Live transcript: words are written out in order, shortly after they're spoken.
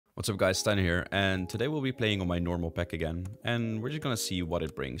What's up guys, Steiner here, and today we'll be playing on my normal pack again, and we're just gonna see what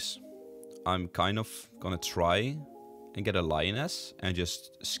it brings. I'm kind of gonna try and get a lioness and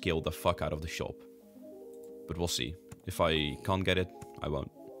just scale the fuck out of the shop. But we'll see. If I can't get it, I won't.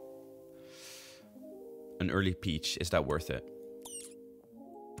 An early peach, is that worth it?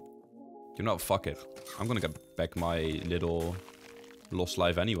 You know, fuck it. I'm gonna get back my little lost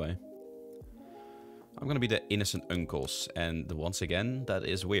life anyway. I'm gonna be the innocent uncles, and once again, that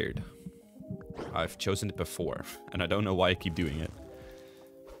is weird. I've chosen it before, and I don't know why I keep doing it.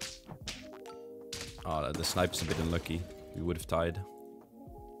 Oh, the snipe's a bit unlucky. We would have tied.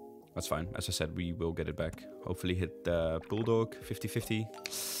 That's fine. As I said, we will get it back. Hopefully hit the bulldog, 50-50.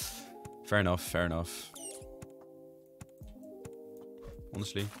 Fair enough, fair enough.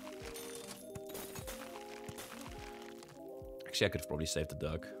 Honestly. Actually, I could have probably saved the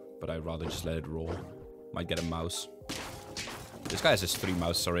duck, but I'd rather just let it roll. Might get a mouse. This guy has his 3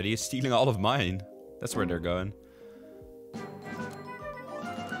 mouses already. He's stealing all of mine. That's where they're going.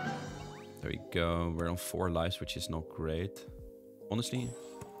 There we go. We're on 4 lives, which is not great. Honestly.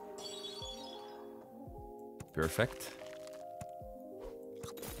 Perfect.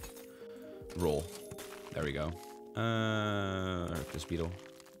 Roll. There we go. This beetle.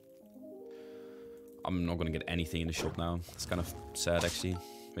 I'm not gonna get anything in the shop now. It's kind of sad, actually.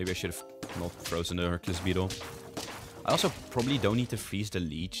 Maybe I should have not frozen the Hercules beetle. I also probably don't need to freeze the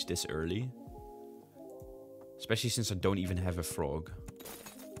leech this early. Especially since I don't even have a frog.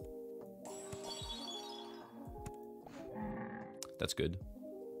 That's good.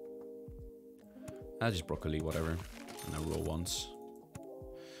 Just broccoli, whatever. And I roll once.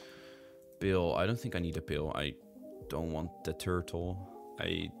 Bill. I don't think I need a bill. I don't want the turtle.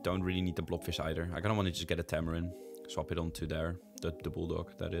 I don't really need the blobfish either. I kind of want to just get a tamarin. Swap it onto there. The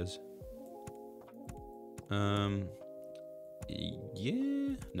bulldog, that is.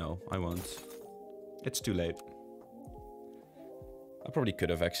 Yeah. No, I won't. It's too late. I probably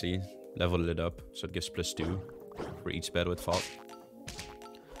could have actually leveled it up. So it gives +2 for each battle it fought.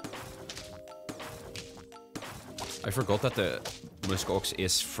 I forgot that the muskox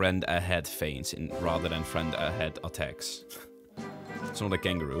is friend ahead feints rather than friend ahead attacks. It's not a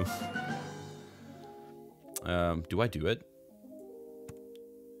kangaroo. Do I do it?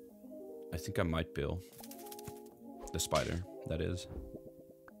 I think I might bill. The spider, that is.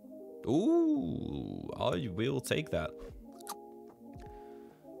 Ooh, I will take that.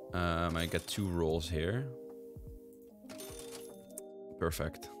 I get 2 rolls here.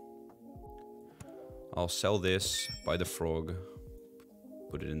 Perfect. I'll sell this, buy the frog.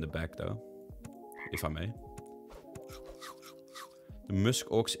 Put it in the back though, if I may. The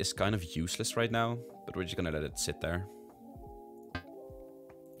musk ox is kind of useless right now, but we're just gonna let it sit there.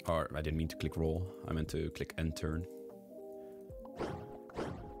 Or, I didn't mean to click roll, I meant to click end turn.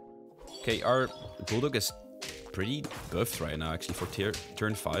 Okay, our bulldog is pretty buffed right now, actually, for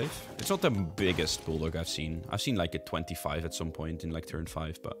turn 5. It's not the biggest bulldog I've seen. I've seen like a 25 at some point in like turn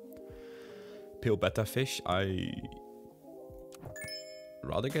 5, but... Pale betta fish, I...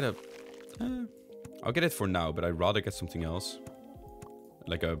 rather get a... I'll get it for now, but I'd rather get something else.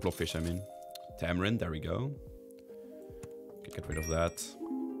 Like a blobfish, I mean. Tamarin, there we go. Okay, get rid of that.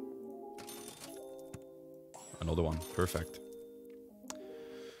 Another one, perfect.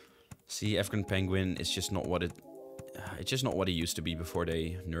 See, African penguin is just not what it... It's just not what it used to be before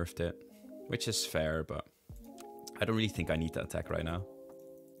they nerfed it. Which is fair, but... I don't really think I need to attack right now.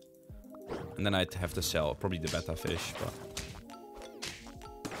 And then I'd have to sell probably the betta fish, but...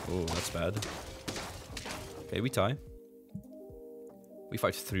 Oh, that's bad. Okay, we tie. We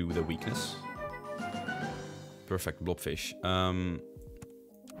fight through the weakness. Perfect, blobfish.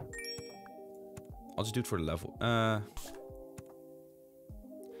 I'll just do it for the level.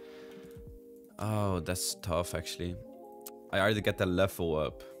 Oh, that's tough, actually. I either get the level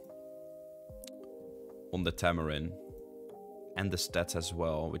up on the tamarin and the stats as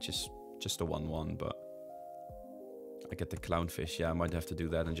well, which is just a 1-1, but I get the clownfish. Yeah, I might have to do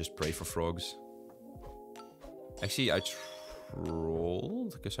that and just pray for frogs. Actually, I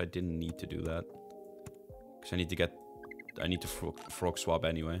trolled because I didn't need to do that. Because I need to frog swap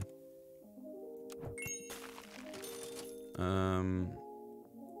anyway. Ooh.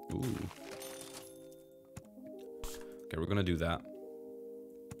 Okay, we're gonna do that.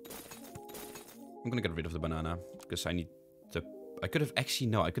 I'm gonna get rid of the banana because I need to... I could have actually...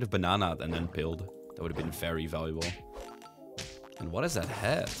 No, I could have bananaed and then pilled. That would have been very valuable. And what is that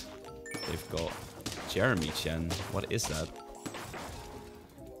head they've got? Jeremy Chen. What is that?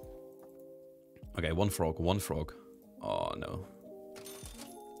 Okay, one frog, one frog. Oh, no.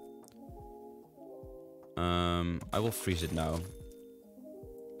 I will freeze it now.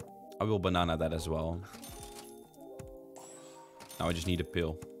 I will banana that as well. Now I just need a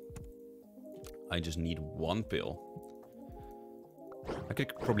pill. I just need one pill. I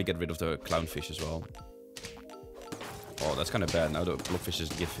could probably get rid of the clownfish as well. Oh, that's kind of bad. Now the blobfish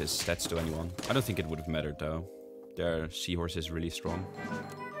just give his stats to anyone. I don't think it would have mattered though. Their seahorse is really strong.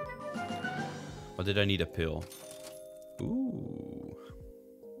 Or did I need a pill? Ooh.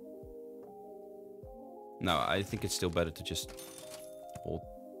 No, I think it's still better to just hold.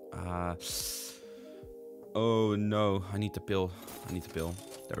 Oh no, I need the pill. I need the pill.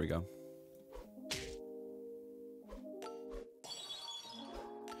 There we go.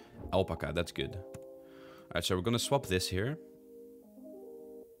 Alpaca, that's good. Alright, so we're gonna swap this here.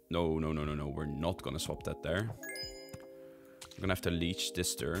 No, no, no, no, no. We're not gonna swap that there. We're gonna have to leech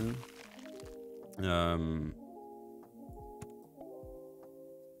this turn. It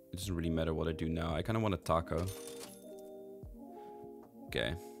doesn't really matter what I do now. I kind of want a taco.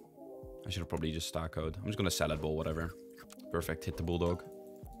 Okay. I should have probably just tacoed. I'm just gonna salad bowl, whatever. Perfect. Hit the bulldog.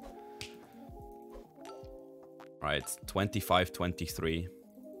 Alright, 25-23.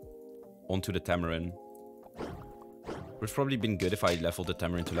 Onto the Tamarin. Would have probably been good if I leveled the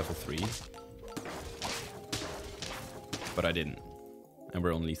Tamarin to level 3. But I didn't. And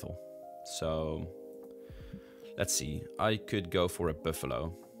we're on lethal. So, let's see. I could go for a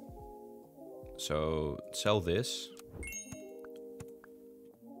buffalo. So, sell this.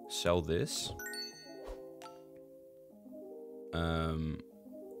 Sell this.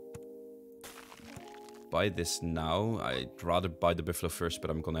 Buy this now. I'd rather buy the buffalo first,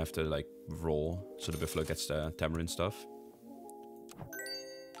 but I'm gonna have to like roll so the buffalo gets the Tamarin stuff.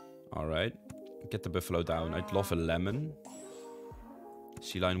 Alright. Get the buffalo down. I'd love a lemon.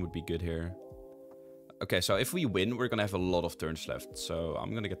 Sea lion would be good here. Okay, so if we win, we're gonna have a lot of turns left. So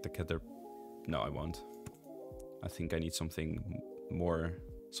I'm gonna get the cater. No, I won't. I think I need something more.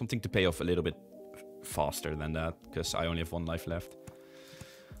 Something to pay off a little bit faster than that, because I only have 1 life left.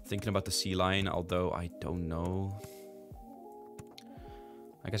 Thinking about the sea lion, although I don't know.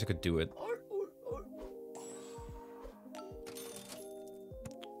 I guess I could do it.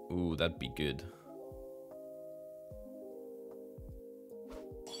 Ooh, that'd be good.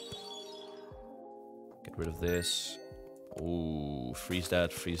 Get rid of this. Ooh, freeze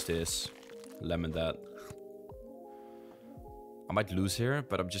that, freeze this. Lemon that. I might lose here,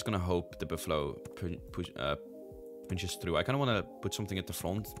 but I'm just gonna hope the buffalo punches through. I kind of want to put something at the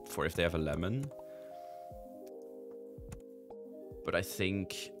front for if they have a lemon. But I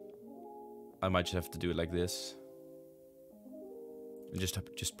think I might just have to do it like this. And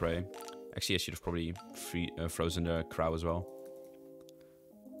just pray. Actually, I should have probably frozen the crow as well.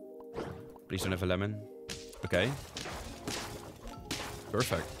 Please don't have a lemon. Okay.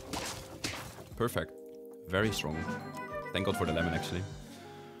 Perfect. Perfect. Very strong. Thank God for the lemon, actually.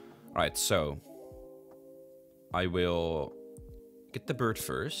 Alright, so I will get the bird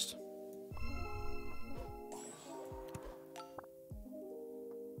first.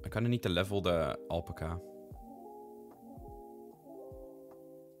 I kind of need to level the alpaca.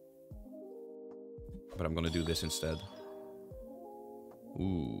 But I'm gonna do this instead.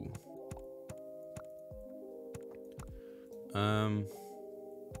 Ooh.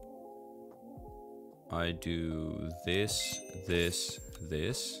 I do this, this,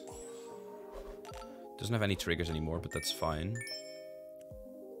 this. Doesn't have any triggers anymore, but that's fine.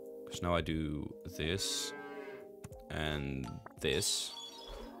 Because now I do this and this.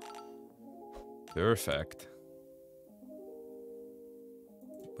 Perfect.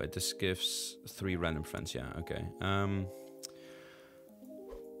 Wait, this gives 3 random friends. Yeah, okay. I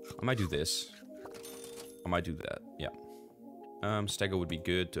might do this. I might do that. Yeah. Stagger would be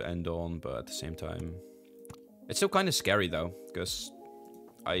good to end on, but at the same time, it's still kind of scary though, because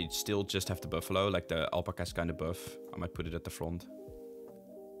I still just have the buffalo. Like the alpaca's kind of buff. I might put it at the front.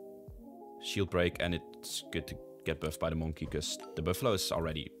 Shield break, and it's good to get buffed by the monkey because the buffalo is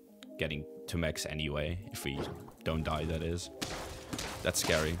already getting to max anyway. If we don't die, that is. That's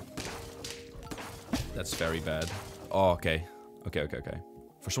scary. That's very bad. Oh, okay. Okay.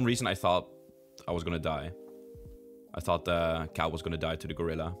 For some reason, I thought I was gonna die. I thought the cow was gonna die to the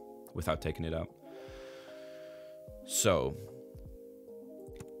gorilla without taking it out. So.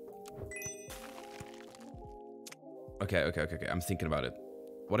 Okay. I'm thinking about it.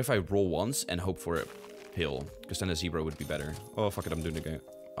 What if I roll once and hope for a pill? Because then a zebra would be better. Oh, fuck it, I'm doing it again.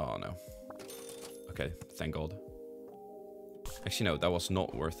 Oh, no. Okay, thank God. Actually, no, that was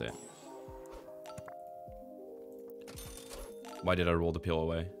not worth it. Why did I roll the pill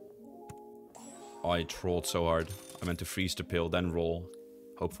away? Oh, I trolled so hard. I meant to freeze the pill, then roll.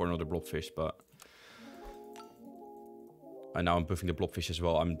 Hope for another blobfish, but... And now I'm buffing the blobfish as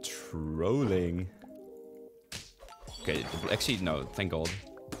well. I'm trolling. Okay, actually, no, thank God.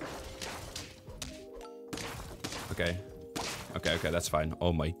 Okay. Okay, that's fine.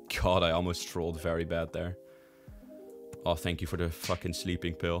 Oh my God, I almost trolled very bad there. Oh, thank you for the fucking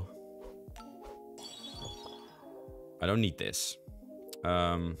sleeping pill. I don't need this.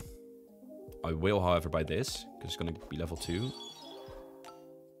 I will, however, buy this, because it's going to be level 2.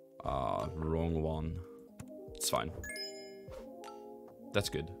 Wrong one. It's fine. That's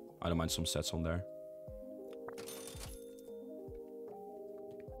good. I don't mind some sets on there.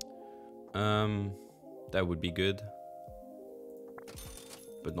 That would be good.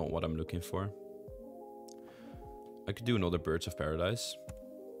 But not what I'm looking for. I could do another Birds of Paradise.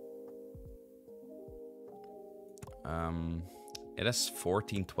 It has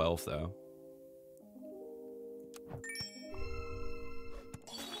 1412 though.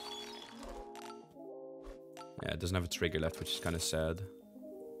 Yeah, it doesn't have a trigger left, which is kind of sad.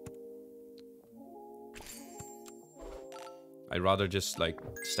 I'd rather just like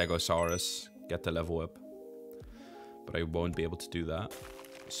Stegosaurus, get the level up. But I won't be able to do that.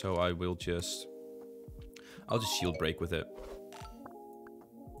 So I will just... I'll just shield break with it.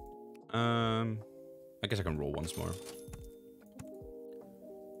 I guess I can roll once more.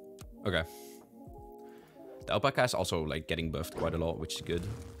 Okay. The alpaca is also like getting buffed quite a lot, which is good.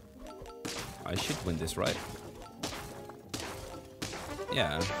 I should win this, right?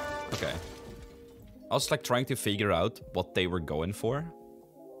 Yeah, okay. I was like trying to figure out what they were going for.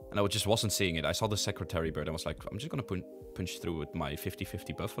 And I just wasn't seeing it. I saw the secretary bird and I was like, I'm just gonna punch through with my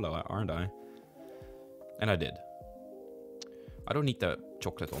 50-50 buffalo, aren't I? And I did. I don't need the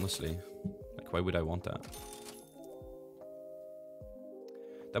chocolate, honestly. Like, why would I want that?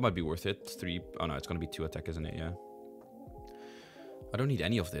 That might be worth it. 3... Oh no, it's gonna be 2 attack, isn't it? Yeah. I don't need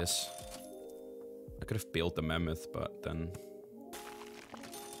any of this. I could have built the mammoth, but then...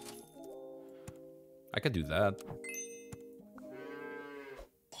 I could do that.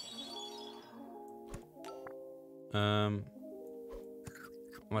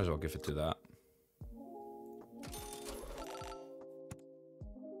 Might as well give it to that.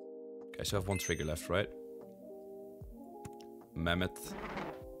 Okay, so I have 1 trigger left, right? Mammoth.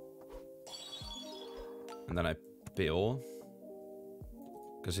 And then I Bill.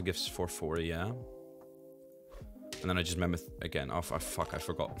 Because it gives 440, yeah. And then I just Mammoth again. Oh, fuck, I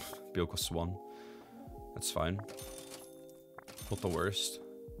forgot. Bill costs 1. That's fine. Not the worst.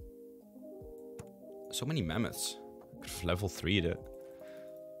 So many mammoths. Could have level 3'd it.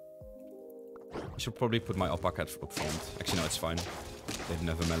 I should probably put my alpaca up front. Actually, no, it's fine. They didn't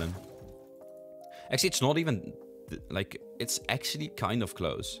have a melon. Actually, it's not even... Like, it's actually kind of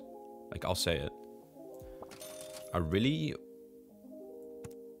close. Like, I'll say it. I really...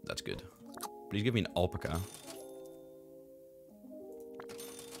 That's good. Please give me an alpaca.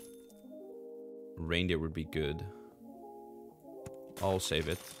 Reindeer would be good. I'll save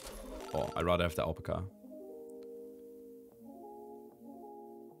it. Oh, I'd rather have the alpaca.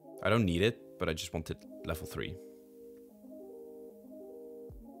 I don't need it, but I just wanted level 3.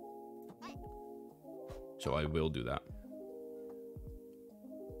 So I will do that.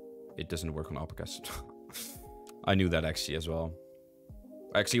 It doesn't work on alpacas. I knew that actually as well.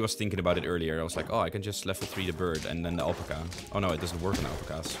 I actually was thinking about it earlier. I was like, oh, I can just level 3 the bird and then the alpaca. Oh no, it doesn't work on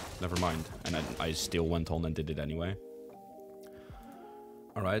alpacas. Never mind. And I still went on and did it anyway.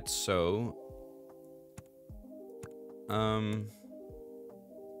 Alright, so... I'm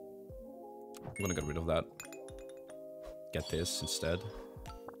gonna get rid of that. Get this instead.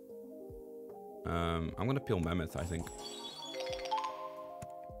 I'm gonna peel mammoth, I think.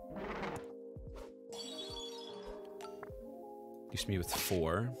 Leaves me with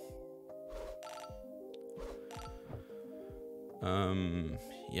 4.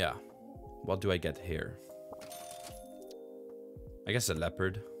 Yeah. What do I get here? I guess a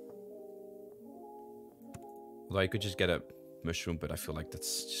leopard. Although I could just get a mushroom, but I feel like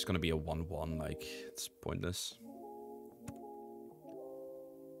that's just gonna be a 1-1. Like, it's pointless.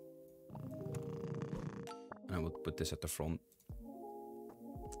 And I will put this at the front.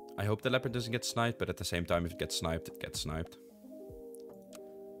 I hope the leopard doesn't get sniped, but at the same time, if it gets sniped, it gets sniped.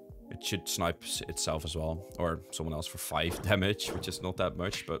 It should snipe itself as well, or someone else for 5 damage, which is not that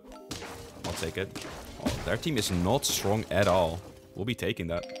much, but I'll take it. Oh, their team is not strong at all. We'll be taking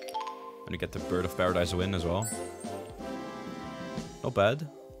that. And we get the Bird of Paradise win as well. Not bad.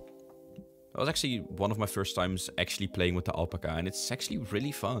 That was actually one of my first times actually playing with the alpaca, and it's actually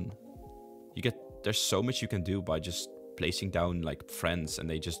really fun. There's so much you can do by just placing down like friends, and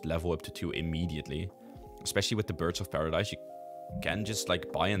they just level up to 2 immediately. Especially with the Birds of Paradise, can just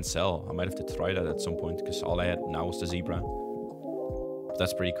like buy and sell. I might have to try that at some point because all I had now was the zebra. But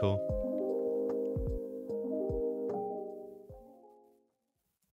that's pretty cool.